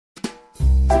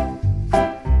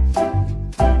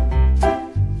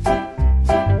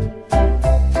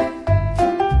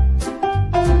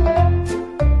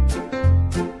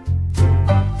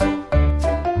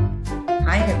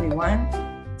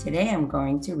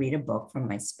going to read a book from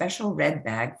my special red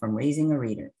bag from Raising a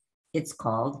Reader. It's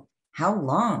called How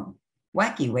Long?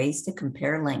 Wacky Ways to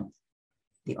Compare Length.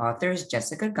 The author is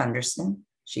Jessica Gunderson.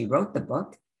 She wrote the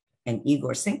book, and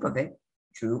Igor Sinkovec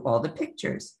drew all the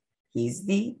pictures. He's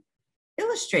the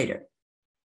illustrator.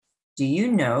 Do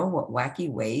you know what wacky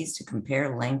ways to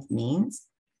compare length means?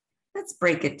 Let's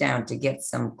break it down to get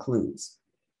some clues.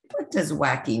 What does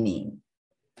wacky mean?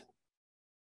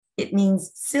 It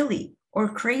means silly or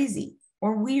crazy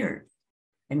or weird.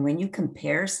 And when you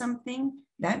compare something,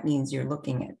 that means you're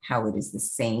looking at how it is the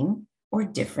same or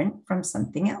different from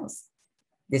something else.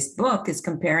 This book is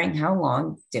comparing how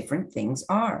long different things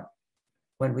are.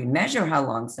 When we measure how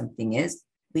long something is,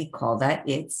 we call that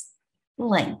its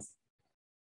length.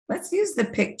 Let's use the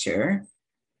picture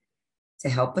to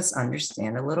help us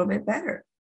understand a little bit better.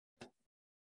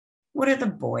 What are the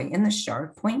boy and the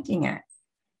shark pointing at?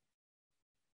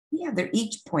 Yeah, they're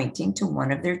each pointing to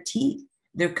one of their teeth.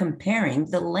 They're comparing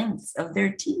the lengths of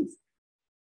their teeth.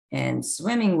 And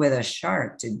swimming with a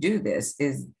shark to do this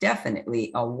is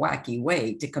definitely a wacky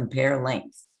way to compare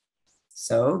lengths.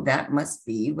 So that must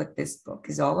be what this book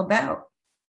is all about.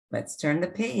 Let's turn the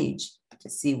page to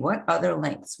see what other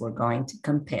lengths we're going to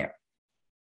compare.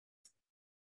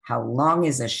 How long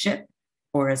is a ship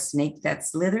or a snake that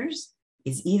slithers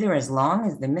is either as long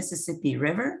as the Mississippi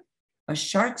River, a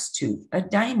shark's tooth, a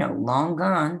dino long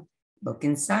gone. Look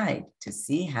inside to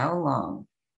see how long.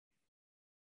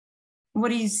 What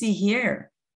do you see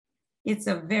here? It's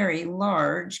a very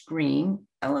large green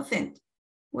elephant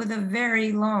with a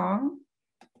very long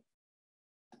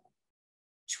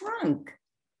trunk.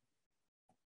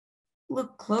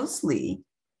 Look closely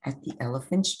at the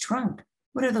elephant's trunk.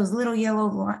 What are those little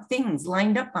yellow things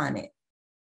lined up on it?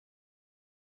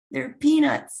 They're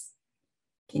peanuts.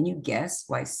 Can you guess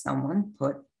why someone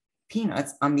put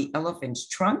peanuts on the elephant's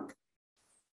trunk?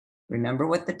 Remember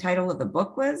what the title of the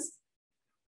book was?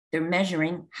 They're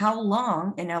measuring how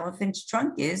long an elephant's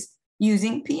trunk is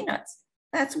using peanuts.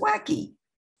 That's wacky.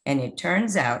 And it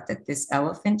turns out that this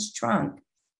elephant's trunk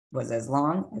was as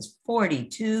long as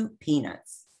 42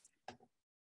 peanuts.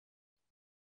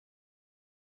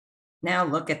 Now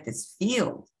look at this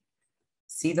field.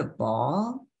 See the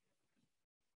ball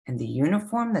and the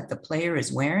uniform that the player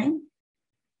is wearing?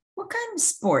 What kind of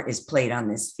sport is played on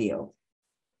this field?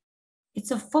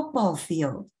 It's a football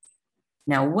field.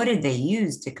 Now, what did they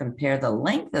use to compare the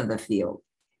length of the field?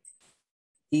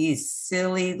 These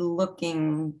silly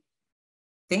looking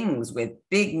things with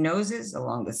big noses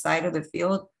along the side of the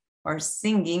field are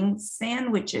singing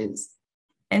sandwiches.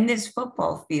 And this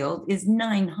football field is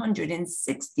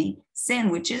 960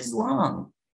 sandwiches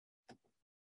long.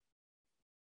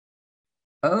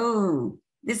 Oh,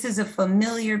 this is a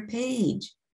familiar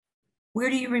page.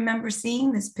 Where do you remember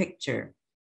seeing this picture?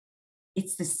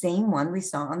 It's the same one we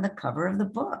saw on the cover of the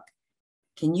book.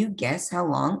 Can you guess how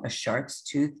long a shark's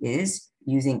tooth is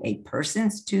using a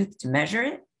person's tooth to measure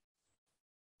it?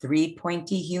 3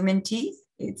 pointy human teeth,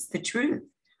 it's the truth,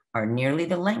 are nearly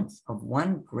the length of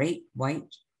one great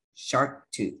white shark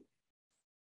tooth.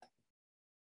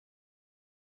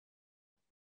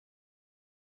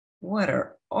 What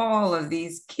are all of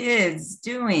these kids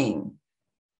doing?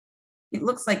 It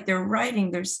looks like they're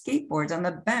riding their skateboards on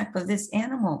the back of this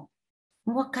animal.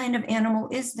 What kind of animal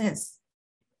is this?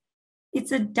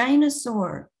 It's a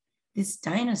dinosaur. This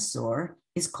dinosaur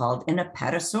is called an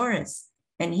Apatosaurus,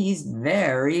 and he's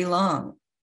very long.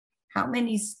 How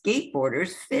many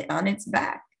skateboarders fit on its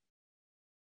back?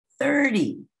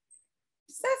 30.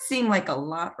 Does that seem like a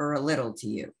lot or a little to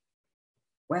you?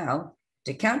 Well,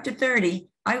 to count to 30,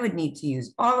 I would need to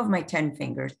use all of my 10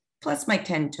 fingers, plus my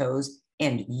 10 toes,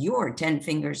 and your 10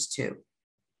 fingers too.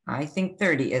 I think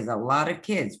 30 is a lot of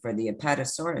kids for the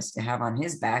Apatosaurus to have on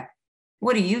his back.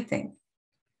 What do you think?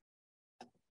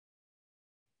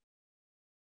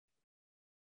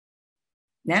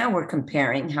 Now we're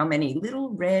comparing how many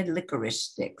little red licorice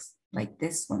sticks, like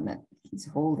this one that he's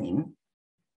holding,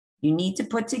 you need to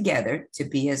put together to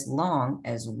be as long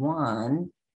as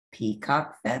one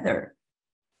peacock feather.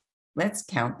 Let's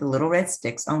count the little red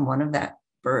sticks on one of that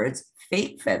bird's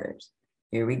fake feathers.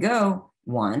 Here we go.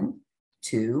 1,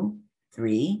 2,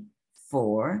 3,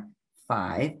 4,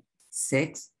 5,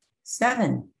 6,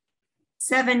 7.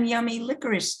 7 yummy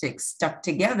licorice sticks stuck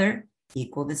together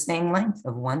equal the same length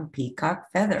of one peacock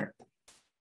feather.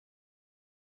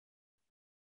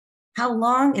 How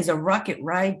long is a rocket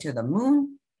ride to the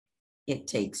moon? It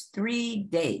takes 3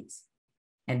 days.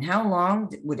 And how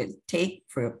long would it take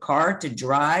for a car to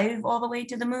drive all the way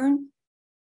to the moon?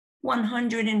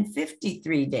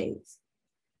 153 days.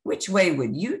 Which way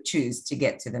would you choose to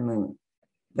get to the moon?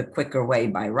 The quicker way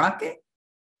by rocket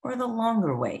or the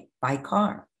longer way by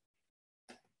car?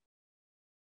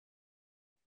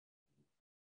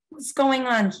 What's going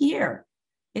on here?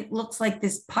 It looks like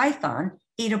this python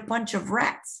ate a bunch of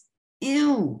rats.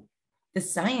 Ew! The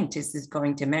scientist is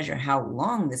going to measure how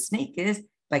long the snake is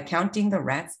by counting the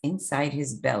rats inside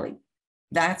his belly.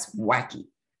 That's wacky.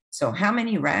 So how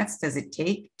many rats does it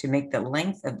take to make the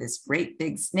length of this great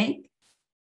big snake?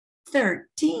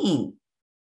 13.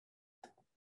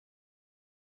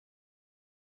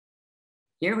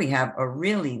 Here we have a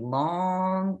really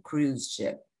long cruise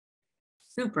ship.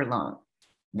 Super long.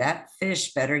 That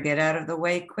fish better get out of the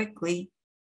way quickly.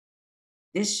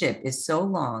 This ship is so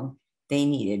long, they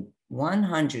needed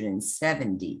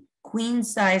 170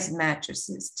 queen-size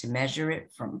mattresses to measure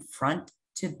it from front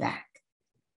to back.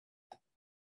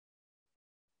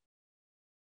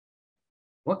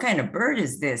 What kind of bird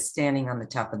is this standing on the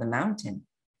top of the mountain?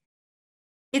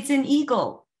 It's an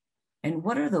eagle. And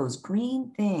what are those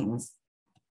green things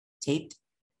taped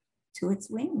to its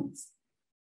wings?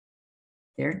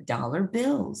 They're dollar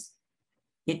bills.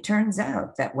 It turns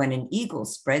out that when an eagle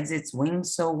spreads its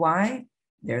wings so wide,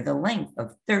 they're the length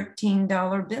of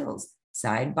 $13 bills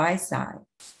side by side.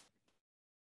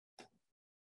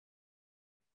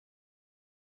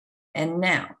 And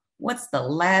now, what's the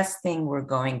last thing we're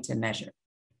going to measure?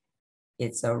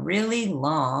 It's a really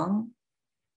long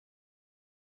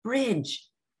bridge.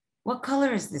 What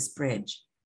color is this bridge?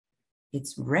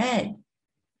 It's red.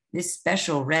 This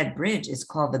special red bridge is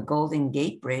called the Golden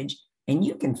Gate Bridge, and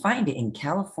you can find it in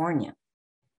California.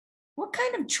 What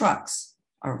kind of trucks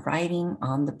are riding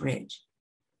on the bridge?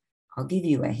 I'll give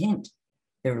you a hint.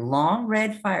 They're long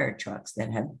red fire trucks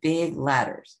that have big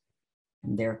ladders,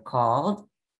 and they're called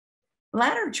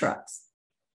ladder trucks.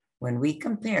 When we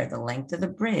compare the length of the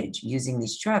bridge using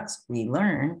these trucks, we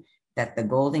learn that the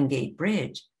Golden Gate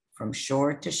Bridge from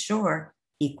shore to shore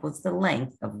equals the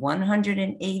length of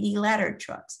 180 ladder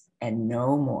trucks and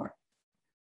no more.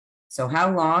 So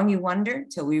how long, you wonder,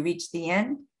 till we reach the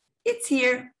end? It's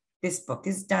here. This book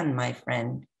is done, my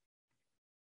friend.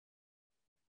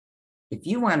 If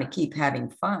you want to keep having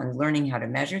fun learning how to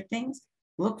measure things,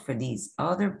 look for these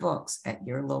other books at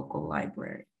your local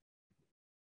library.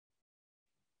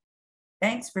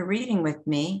 Thanks for reading with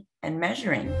me and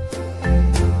measuring.